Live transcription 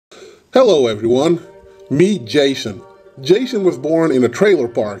Hello everyone, meet Jason. Jason was born in a trailer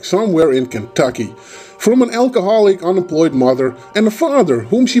park somewhere in Kentucky, from an alcoholic unemployed mother and a father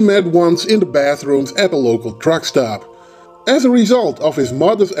whom she met once in the bathrooms at a local truck stop. As a result of his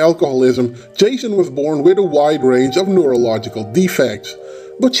mother's alcoholism, Jason was born with a wide range of neurological defects.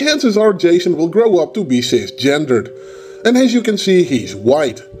 But chances are Jason will grow up to be cisgendered. And as you can see, he's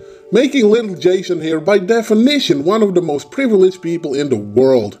white, making little Jason here by definition one of the most privileged people in the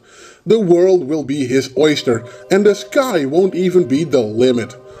world. The world will be his oyster, and the sky won't even be the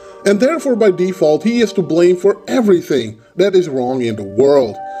limit. And therefore by default he is to blame for everything that is wrong in the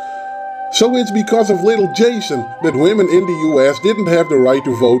world. So it's because of little Jason that women in the US didn't have the right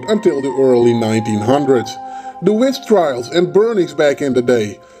to vote until the early 1900s. The witch trials and burnings back in the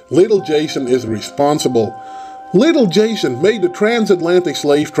day. Little Jason is responsible. Little Jason made the transatlantic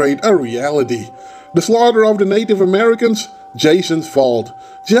slave trade a reality. The slaughter of the Native Americans? Jason's fault,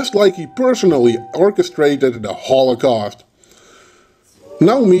 just like he personally orchestrated the Holocaust.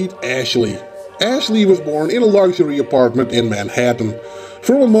 Now meet Ashley. Ashley was born in a luxury apartment in Manhattan,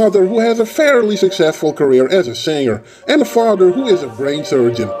 from a mother who has a fairly successful career as a singer and a father who is a brain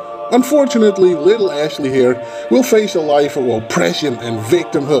surgeon. Unfortunately, little Ashley here will face a life of oppression and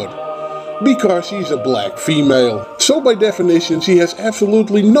victimhood, because she's a black female. So by definition she has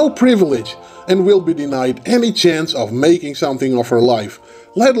absolutely no privilege and will be denied any chance of making something of her life,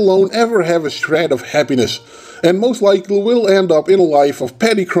 let alone ever have a shred of happiness, and most likely will end up in a life of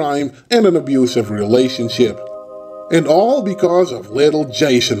petty crime and an abusive relationship. And all because of little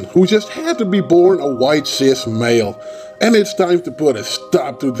Jason, who just had to be born a white cis male. And it's time to put a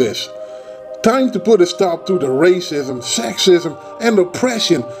stop to this. Time to put a stop to the racism, sexism, and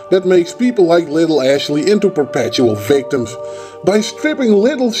oppression that makes people like little Ashley into perpetual victims. By stripping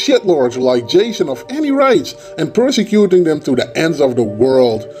little shitlords like Jason of any rights and persecuting them to the ends of the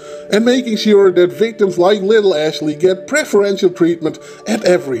world. And making sure that victims like little Ashley get preferential treatment at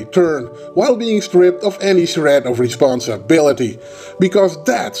every turn, while being stripped of any shred of responsibility. Because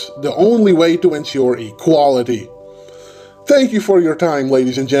that's the only way to ensure equality. Thank you for your time,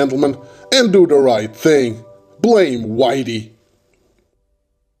 ladies and gentlemen, and do the right thing. Blame Whitey.